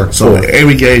yeah. 4. So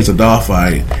every game's a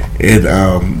dogfight, and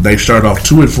they start off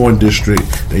 2-4 in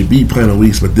district. They beat Plano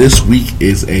East, but this week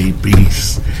is a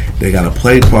beast. They got to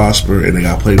play Prosper and they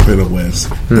got to play Plano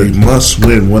West. They must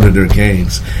win one of their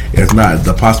games. If not,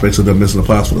 the prospects of them missing the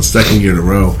playoffs for the second year in a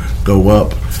row go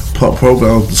up.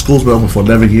 The school's been open for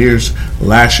 11 years.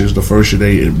 Last year's the first year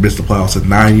they missed the playoffs in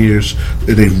 9 years,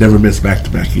 and they've never missed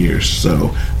back-to-back years.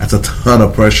 So that's a ton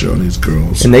of pressure on these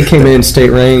girls. And they came in state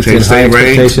ranked and high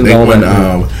expectations. They won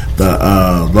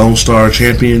Lone Star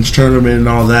Champions tournament and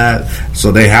all that.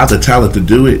 So they have the talent to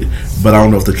do it, but I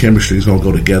don't know if the chemistry is going to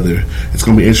go together. It's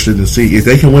going to be interesting to see. If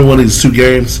they can win one of these 2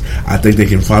 games, I think they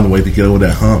can find a way to get over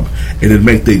that hump. And then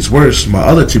make things worse, my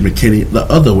other team, McKinney, the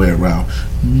other way around.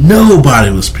 Nobody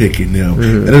was picking them.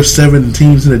 And there's 7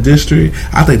 teams in the district.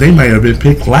 I think they might have been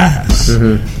picked last.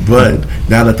 But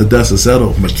now that the dust has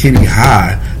settled, McKinney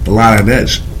High, the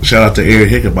Lionets, shout out to Eric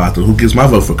Hickenbottom, who gives my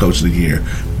vote for Coach of the Year.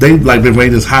 They've been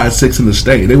rated as high as 6 in the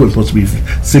state. They weren't supposed to be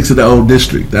 6 in the old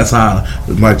district. That's how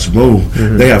it might move.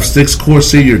 They have 6 core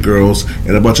senior girls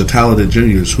and a bunch of talented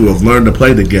juniors who have learned to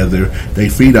play together. They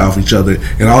feed off each other,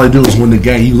 and all they do is win the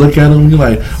game. You look at them, you're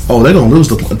like, oh, they're going to lose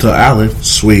to Allen.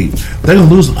 Sweet. They're going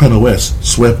to lose to Plano West.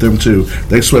 Swept them too.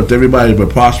 They swept everybody but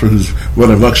Prosper, who's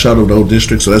running Ruck Shuttle in the old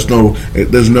district, so there's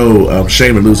no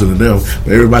shame in losing to them.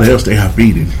 But everybody else they have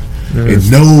beaten.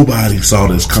 And nobody saw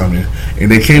this coming.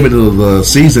 And they came into the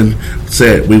season,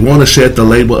 said, we want to shed the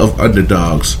label of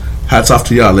underdogs. Hats off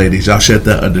to y'all, ladies. Y'all shed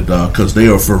that underdog because they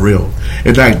are for real.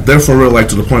 And they're for real,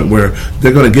 to the point where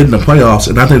they're going to get in the playoffs,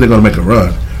 and I think they're going to make a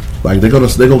run. They're going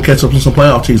to catch up with some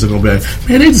playoff teams. They're going to be like,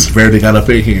 man, they just barely got up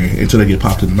in here until they get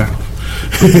popped in the mouth.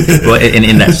 Well,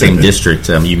 in that same district,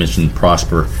 you mentioned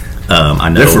Prosper. I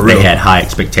know they had high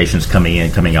expectations coming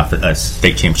off the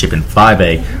state championship in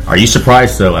 5A. Are you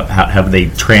surprised, though, how have they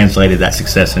translated that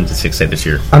success into 6A this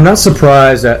year? I'm not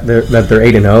surprised that they're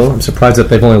 8-0. I'm surprised that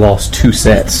they've only lost 2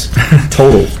 sets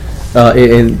total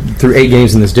through 8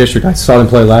 games in this district. I saw them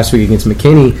play last week against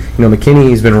McKinney.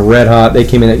 McKinney's been red hot. They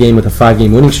came in that game with a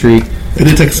 5-game winning streak. They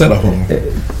didn't take a set at home.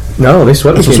 No, they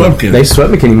swept McKinney. They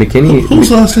swept McKinney. Who's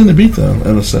the last team to beat them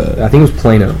in a set? I think it was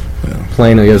Plano. Yeah.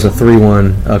 Plano. It was a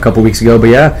 3-1 a couple weeks ago. But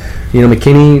yeah,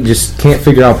 McKinney just can't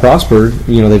figure out Prosper.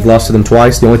 They've lost to them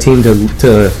twice. The only team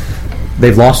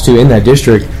they've lost to in that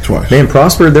district. Twice. Man,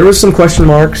 Prosper. There was some question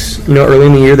marks. Early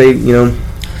in the year they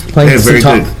playing they had very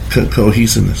good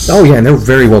cohesiveness. Oh yeah, and they're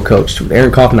very well coached.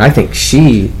 Erin Kaufman, I think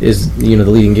she is the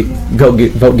leading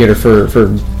vote getter for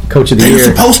Coach of the Year.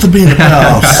 They're supposed to be in the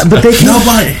playoffs.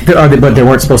 But they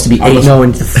weren't supposed to be 8-0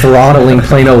 and throttling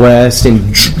Plano West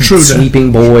and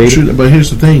sweeping Boyd. True, but here's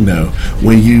the thing, though.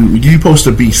 When you're supposed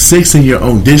to be 6 in your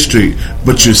own district,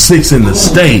 but you're 6 in the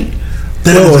state,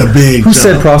 that's a big Who jump.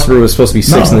 said Prosper was supposed to be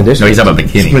 6 in the district? No, he's talking about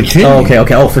McKinney. Oh,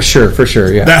 okay. Oh, for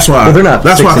sure, yeah. That's why. Well, they're not.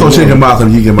 That's why Coach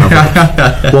Higginbotham, you get my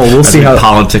vote. Well, we'll see how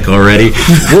politic already.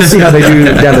 We'll see how they do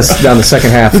down the second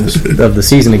half of the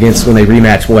season against when they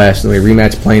rematch West and they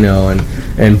rematch Plano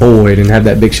and Boyd and have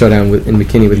that big showdown in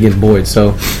McKinney against Boyd.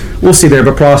 So we'll see there.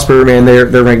 But Prosper, man,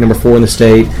 they're ranked number 4 in the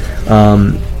state.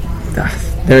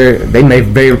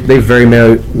 They very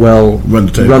well run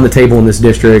the table in this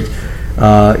district.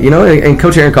 And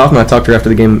Coach Erin Kaufman, I talked to her after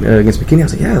the game against McKinney. I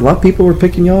was like, yeah, a lot of people were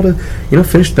picking y'all to,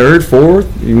 finish 3rd,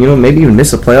 4th, maybe even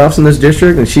miss the playoffs in this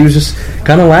district. And she was just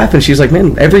kind of laughing. She's like,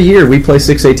 man, every year we play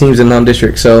 6A teams in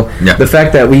non-district. So the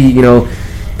fact that we,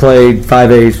 played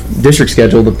 5A district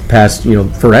schedule the past,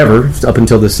 forever up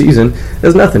until this season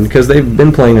is nothing because they've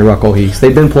been playing the Ruck Heaths.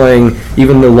 They've been playing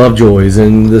even the Lovejoys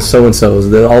and the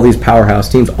so-and-sos, all these powerhouse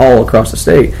teams all across the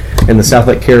state and the South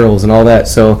Lake Carrolls and all that.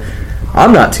 So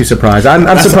I'm not too surprised.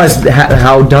 I'm surprised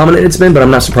how dominant it's been, but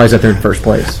I'm not surprised that they're in first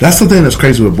place. That's the thing that's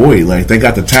crazy with Boyd. They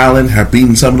got the talent, have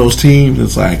beaten some of those teams.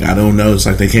 It's like, I don't know. It's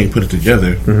like they can't put it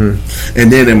together. Mm-hmm.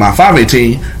 And then in my 5A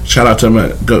team, shout out to my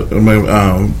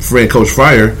friend Coach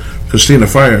Fryer, Christina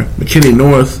Fryer, McKinney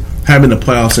North, have been in the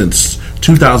playoffs since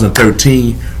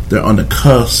 2013. They're on the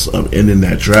cusp of ending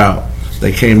that drought.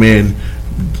 They came in.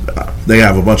 They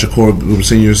have a bunch of core group of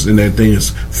seniors and everything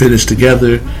is finished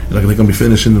together. And they're going to be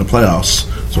finishing in the playoffs.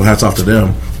 So hats off to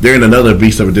them. They're in another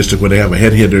beast of a district where they have a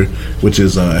head hitter, which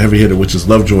is a heavy hitter, which is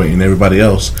Lovejoy and everybody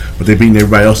else. But they're beating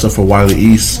everybody else up for Wiley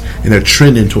East, and they're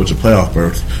trending towards a playoff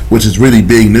berth, which is really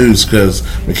big news because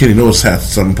McKinney North has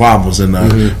some problems in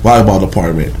the volleyball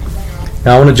department.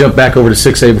 Now I want to jump back over to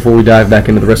 6A before we dive back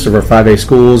into the rest of our 5A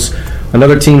schools.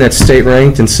 Another team that's state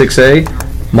ranked in 6A.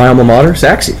 My alma mater,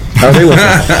 Saxe. How are they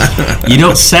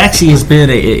looking? Saxe has been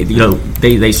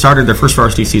they started their first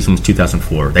varsity season was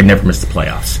 2004. They've never missed the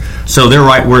playoffs, so they're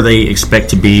right where they expect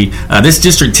to be. This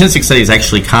district 10-6A is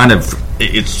actually kind of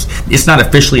it's not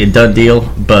officially a done deal,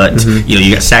 but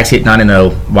you got Saxe at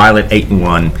 9-0, Violet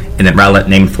 8-1, and then Rowlett and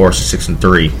Name Forest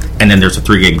 6-3, and then there's a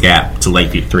 3-game gap to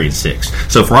Lakeview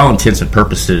 3-6. So for all intents and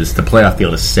purposes, the playoff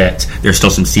field is set. There's still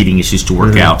some seeding issues to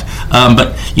work out,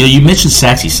 but you mentioned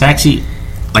Saxe. Saxe,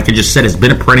 like I just said, has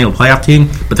been a perennial playoff team,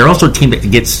 but they're also a team that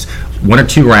gets 1 or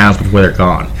 2 rounds before they're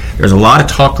gone. there's a lot of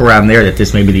talk around there that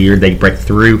this may be the year they break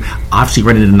through. Obviously,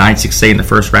 running into 9-6A in the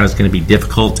first round is going to be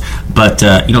difficult. But,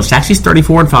 Sachse's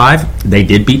 34-5. They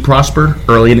did beat Prosper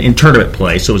early in tournament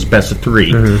play, so it was best of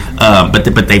 3.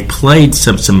 But they played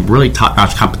some really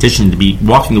top-notch competition. To be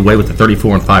walking away with a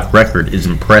 34-5 record is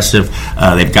impressive.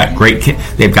 They've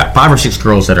got 5 or 6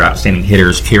 girls that are outstanding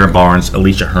hitters. Kara Barnes,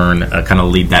 Alicia Hearn kind of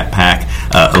lead that pack.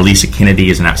 Elisa Kennedy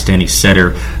is an outstanding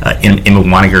setter. Emma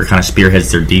Weiniger kind of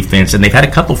spearheads their defense. And they've had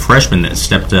a couple freshmen that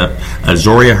stepped up.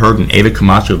 Zoria Hurd and Ava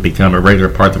Camacho have become a regular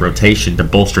part of the rotation to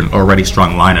bolster an already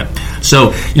strong lineup.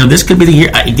 So, this could be the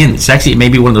year. Again, Saxe, it may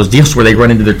be one of those deals where they run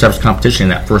into their toughest competition in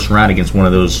that first round against one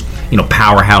of those,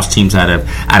 powerhouse teams out of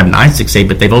 9-6A,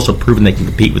 but they've also proven they can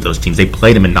compete with those teams. They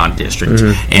played them in non-district.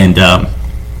 And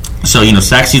so,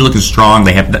 Saxe looking strong.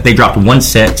 They dropped 1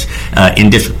 set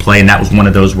in district play, and that was one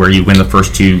of those where you win the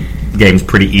first 2 games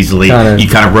pretty easily. You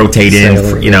kind of rotate in,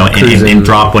 and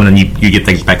drop one, and you get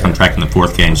things back on track in the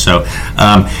 4th game. So,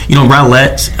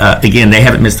 Rowlett, again, they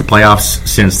haven't missed the playoffs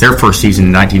since their first season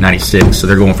in 1996, so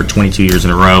they're going for 22 years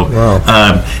in a row.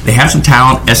 Wow. They have some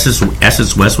talent.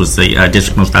 Essex West was the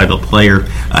district most valuable player.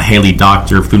 Haley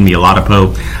Doctor, Funmi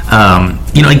Oladipo.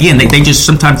 Again, they just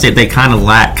sometimes they kind of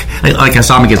lack. Like I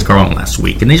saw them against Garland last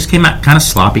week, and they just came out kind of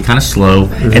sloppy, kind of slow,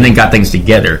 and then got things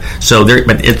together. So they're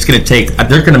going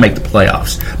to make the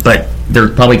playoffs, but they're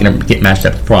probably going to get matched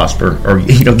up with Prosper, or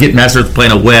get matched up with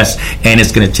Plano West, and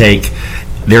it's going to take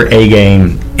their A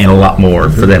game and a lot more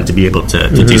for them to be able to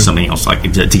do something else, like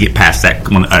to get past that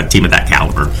team of that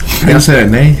caliber. How you say that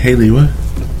name? Haley what?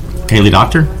 Haley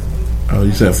Doctor. Oh,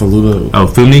 you said Faluda. Oh,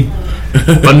 Funmi.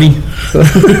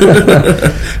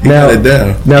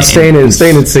 Now staying in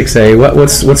 6A,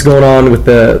 what's going on with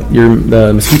the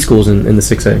Mesquite schools in the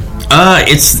 6A?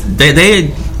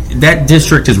 That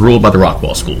district is ruled by the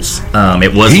Rockwall schools.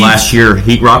 It was last year.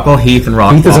 Rockwall, Heath, and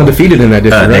Rockwall. Heath is undefeated in that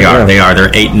district. They are. They're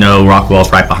 8-0.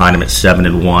 Rockwall's right behind them at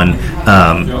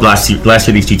 7-1. Last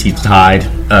year, these two teams tied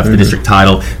for the district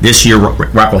title. This year,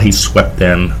 Rockwall Heath swept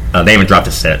them. They haven't dropped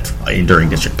a set during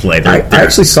district play. I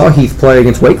actually saw Heath play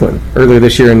against Wakeland earlier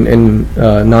this year in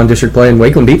non-district play, and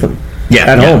Wakeland beat them.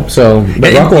 At home. So,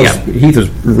 but Heath was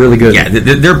really good. Yeah,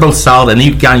 they're both solid, and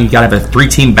you got to have a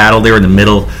 3-team battle there in the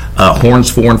middle. Horn's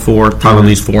 4-4, Tyler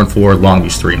Lee's 4-4,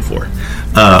 Longview's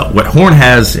 3-4. What Horn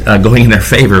has going in their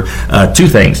favor, 2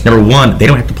 things. Number 1, they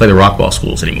don't have to play the Rockwall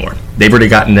schools anymore. They've already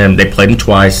gotten them. They played them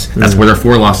twice. That's where their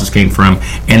 4 losses came from,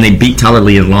 and they beat Tyler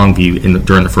Lee and Longview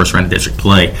during the first round of district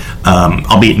play.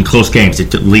 Albeit in close games,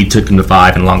 Lee took them to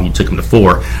 5 and Longview took them to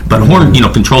 4. But Horn,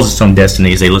 controls its own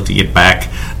destiny as they look to get back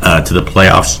to the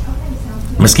playoffs.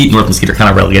 Mesquite and North Mesquite are kind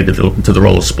of relegated to the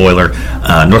role of spoiler.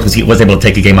 North Mesquite was able to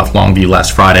take a game off Longview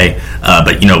last Friday,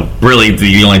 but really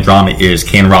the only drama is,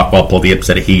 can Rockwall pull the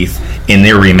upset of Heath in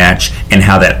their rematch, and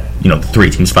how that the 3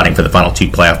 teams fighting for the final 2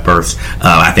 playoff berths.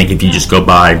 I think if you just go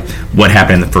by what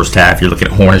happened in the first half, you're looking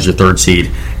at Horn as your 3rd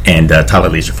seed and Tyler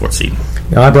Lee as your 4th seed.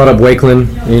 Now, I brought up Wakeland.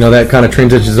 That kind of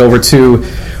transitions over to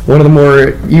one of the more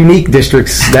unique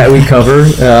districts that we cover,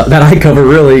 that I cover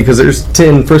really, because there's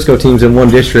 10 Frisco teams in one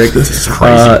district. This is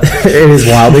crazy. It is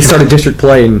wild. They started district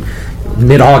play in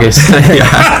mid-August.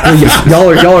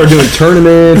 y'all are doing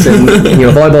tournaments, and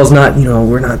volleyball's not.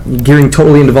 We're not gearing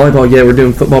totally into volleyball yet. We're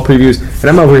doing football previews, and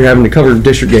I'm over here having to cover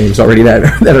district games already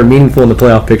that are meaningful in the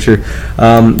playoff picture.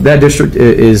 That district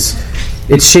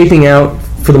it's shaping out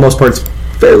for the most part. It's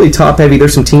fairly top-heavy.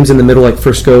 There's some teams in the middle like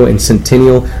Frisco and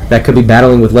Centennial that could be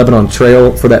battling with Lebanon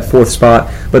Trail for that 4th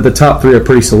spot, but the top 3 are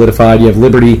pretty solidified. You have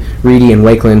Liberty, Reedy, and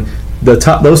Wakeland.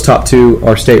 Those top 2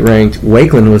 are state-ranked.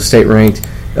 Wakeland was state-ranked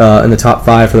in the top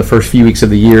 5 for the first few weeks of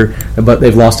the year, but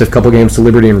they've lost a couple games to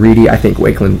Liberty and Reedy. I think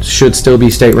Wakeland should still be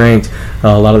state-ranked.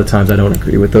 A lot of the times I don't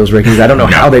agree with those rankings. I don't know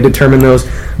how they determine those,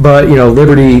 but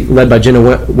Liberty, led by Jenna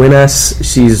Winnes,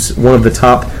 she's one of the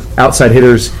top outside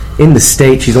hitters in the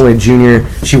state. She's only a junior.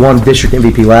 She won district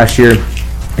MVP last year,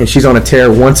 and she's on a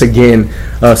tear once again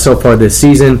so far this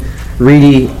season.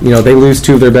 Reedy, they lose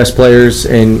 2 of their best players,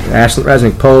 and Ashley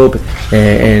Rasnick-Pope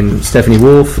and Stephanie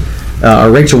Wolf,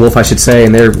 or Rachel Wolf, I should say,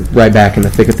 and they're right back in the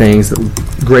thick of things.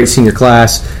 Great senior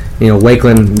class.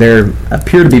 Wakeland, they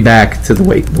appear to be back to the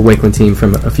Wakeland team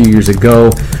from a few years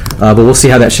ago, but we'll see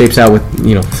how that shapes out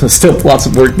with still lots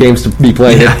of work games to be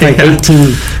played. They're playing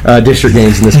 18 district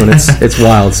games in this one. It's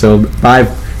wild. So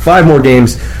five more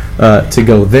games to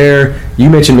go there.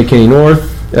 You mentioned McKinney North.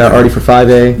 Already for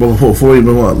 5A. But before we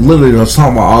move on, literally, I was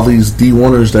talking about all these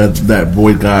D1ers that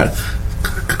Boyd got.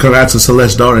 congrats to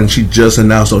Celeste Darden. She just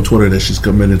announced on Twitter that she's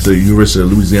committed to the University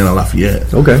of Louisiana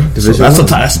Lafayette. Okay. So that's the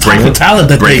type of talent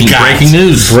that they got. Breaking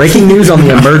news. Breaking news on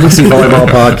the Emergency Volleyball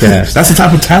Podcast. That's the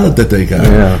type of talent that they got.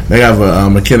 Yeah. They have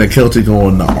McKenna Kelty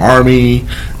going to Army.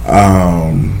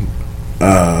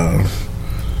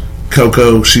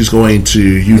 Coco, she's going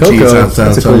to UT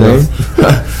San Antonio.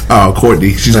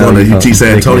 Courtney, she's going to UT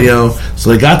San Antonio. So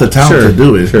they got the talent to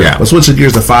do it. Sure. Yeah. But switching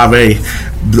gears to 5A,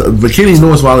 the McKinney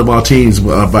North volleyball teams,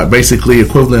 basically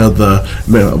equivalent of the,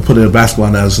 put it in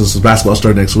basketball now, since basketball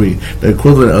start next week, the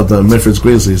equivalent of the Memphis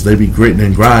Grizzlies. They be gritting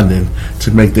and grinding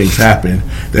to make things happen.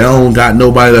 They don't got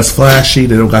nobody that's flashy.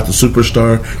 They don't got the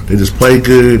superstar. They just play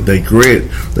good. They grit.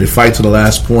 They fight to the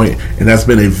last point. And that's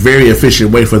been a very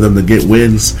efficient way for them to get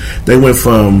wins. They went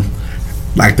from,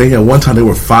 like, they at one time they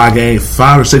were 5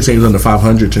 or 6 games under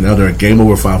 500 to now they're a game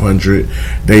over 500.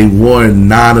 They won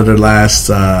 9 of their last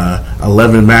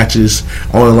 11 matches.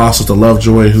 Only lost to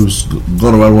Lovejoy, who's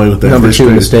going to run away with that. Number 2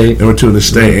 in the state. Number 2 in the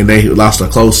state, and they lost a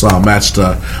close match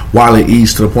to Wiley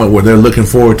East to the point where they're looking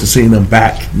forward to seeing them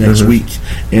back next week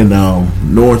in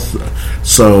North.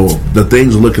 So the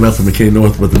things are looking up for McKinney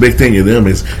North, but the big thing in them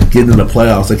is getting in the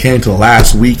playoffs. They came to the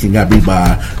last week and got beat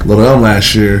by Little Elm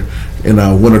last year in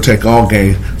a winner-take-all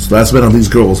game. So that's been on these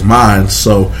girls' minds.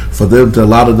 So for them to, a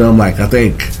lot of them, like I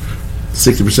think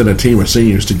 60% of the team are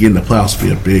seniors, to get in the playoffs would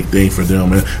be a big thing for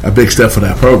them and a big step for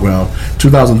that program.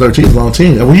 2013 is a long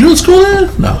team. Were you in school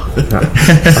then? No. I'm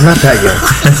not that young.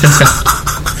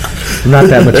 I'm not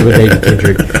that much of a baby,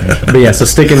 Kendrick. But yeah, so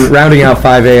rounding out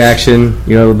 5A action,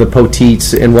 the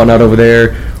Poteets and whatnot over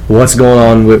there. What's going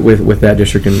on with that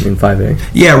district in 5A?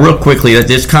 Yeah, real quickly,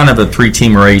 it's kind of a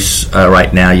 3-team race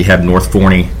right now. You have North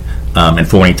Forney and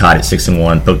Forney tied at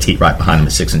 6-1, Poteet right behind them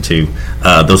at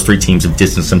 6-2. Those 3 teams have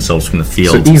distanced themselves from the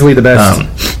field. So easily the best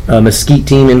Mesquite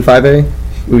team in 5A?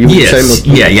 Yes,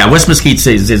 yeah. West Mesquite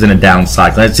is in a down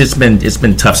cycle. It's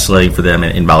been tough sledding for them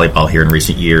in volleyball here in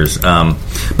recent years.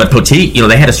 But Poteet,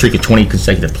 they had a streak of 20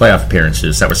 consecutive playoff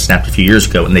appearances that was snapped a few years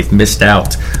ago, and they've missed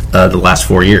out the last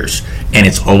 4 years. And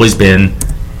it's always been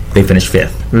they finished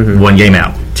 5th, 1 game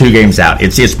out, 2 games out.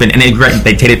 It's been, and they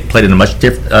played in a much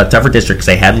tougher district because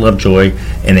they had Lovejoy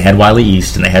and they had Wiley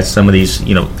East and they had some of these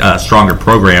stronger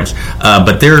programs.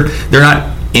 But they're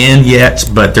not in yet,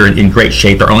 but they're in great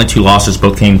shape. Their only 2 losses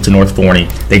both came to North Forney.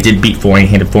 They did beat Forney,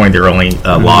 handed Forney their only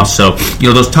loss. So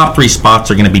those top 3 spots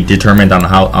are going to be determined on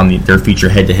their future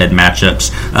head-to-head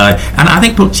matchups. And I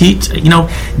think Poteet,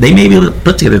 they may be able to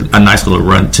put together a nice little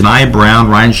run. Tanaya Brown,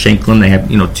 Ryan Shanklin, they have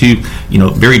 2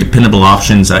 very dependable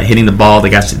options hitting the ball.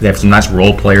 They have some nice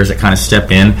role players that kind of step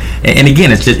in. And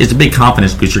again, it's a big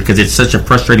confidence booster because it's such a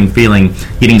frustrating feeling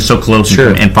getting so close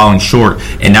and falling short.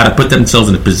 And now to put themselves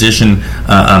in a position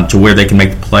to where they can make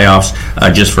the playoffs,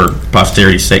 just for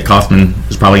posterity's sake. Kaufman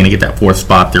is probably going to get that 4th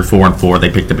spot. They're 4-4.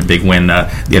 They picked up a big win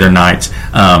the other night.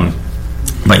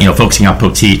 But focusing on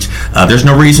Poteet, there's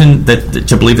no reason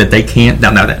to believe that they can't.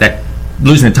 Now that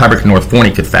losing the tiebreaker to North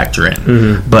Forney could factor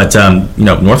in, but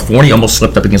North Forney almost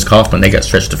slipped up against Kaufman. They got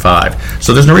stretched to 5,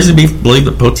 so there's no reason to believe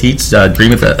that Poteet's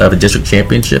dream of a district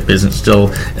championship isn't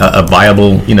still a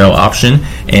viable option.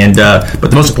 And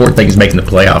but the most important thing is making the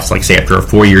playoffs. Like I say, after a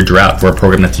 4-year drought for a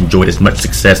program that's enjoyed as much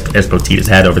success as Poteet has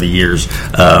had over the years,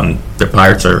 the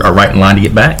Pirates are right in line to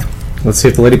get back. Let's see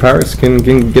if the Lady Pirates can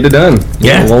get it done.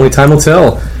 Yeah, only time will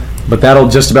tell. But that'll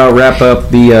just about wrap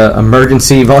up the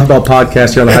Emergency Volleyball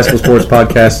Podcast here on the High School Sports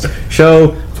Podcast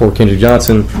show. For Kendrick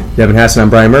Johnson, Devin Hassan,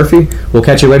 I'm Brian Murphy. We'll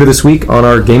catch you later this week on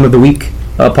our Game of the Week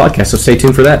podcast, so stay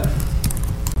tuned for that.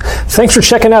 Thanks for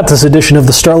checking out this edition of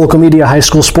the Star Local Media High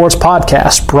School Sports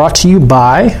Podcast, brought to you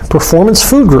by Performance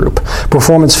Food Group.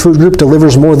 Performance Food Group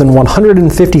delivers more than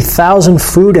 150,000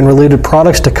 food and related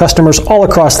products to customers all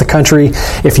across the country.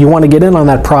 If you want to get in on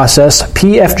that process,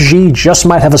 PFG just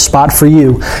might have a spot for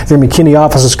you. Their McKinney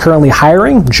office is currently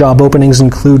hiring. Job openings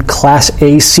include Class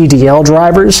A CDL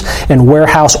drivers and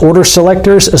warehouse order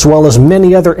selectors, as well as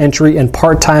many other entry and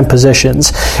part-time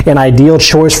positions. An ideal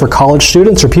choice for college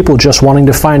students or people just wanting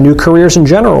to find new careers in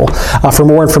general. For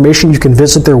more information, you can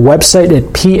visit their website at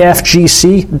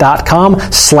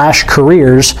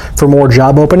pfgc.com/careers for more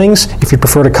job openings. If you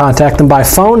prefer to contact them by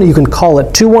phone, you can call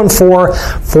at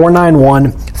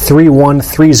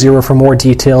 214-491-3130 for more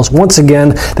details. Once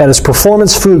again, that is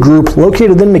Performance Food Group,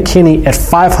 located in McKinney at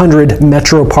 500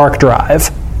 Metro Park Drive.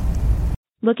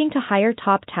 Looking to hire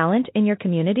top talent in your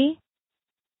community?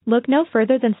 Look no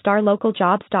further than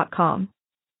starlocaljobs.com.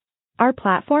 Our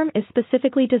platform is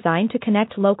specifically designed to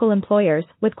connect local employers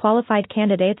with qualified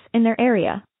candidates in their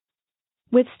area.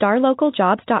 With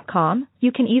starlocaljobs.com,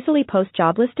 you can easily post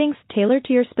job listings tailored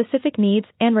to your specific needs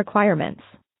and requirements.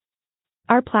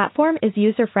 Our platform is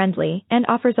user-friendly and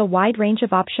offers a wide range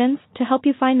of options to help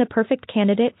you find the perfect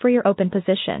candidate for your open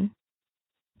position.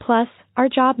 Plus, our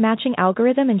job matching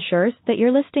algorithm ensures that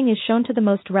your listing is shown to the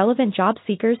most relevant job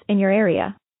seekers in your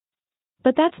area.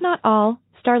 But that's not all.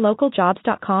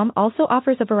 StarLocalJobs.com also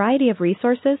offers a variety of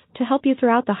resources to help you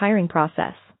throughout the hiring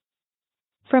process.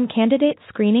 From candidate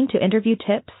screening to interview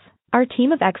tips, our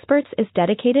team of experts is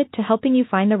dedicated to helping you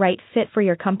find the right fit for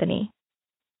your company.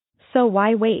 So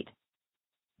why wait?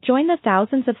 Join the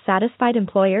thousands of satisfied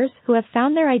employers who have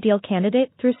found their ideal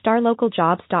candidate through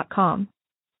StarLocalJobs.com.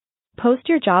 Post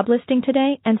your job listing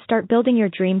today and start building your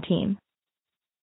dream team.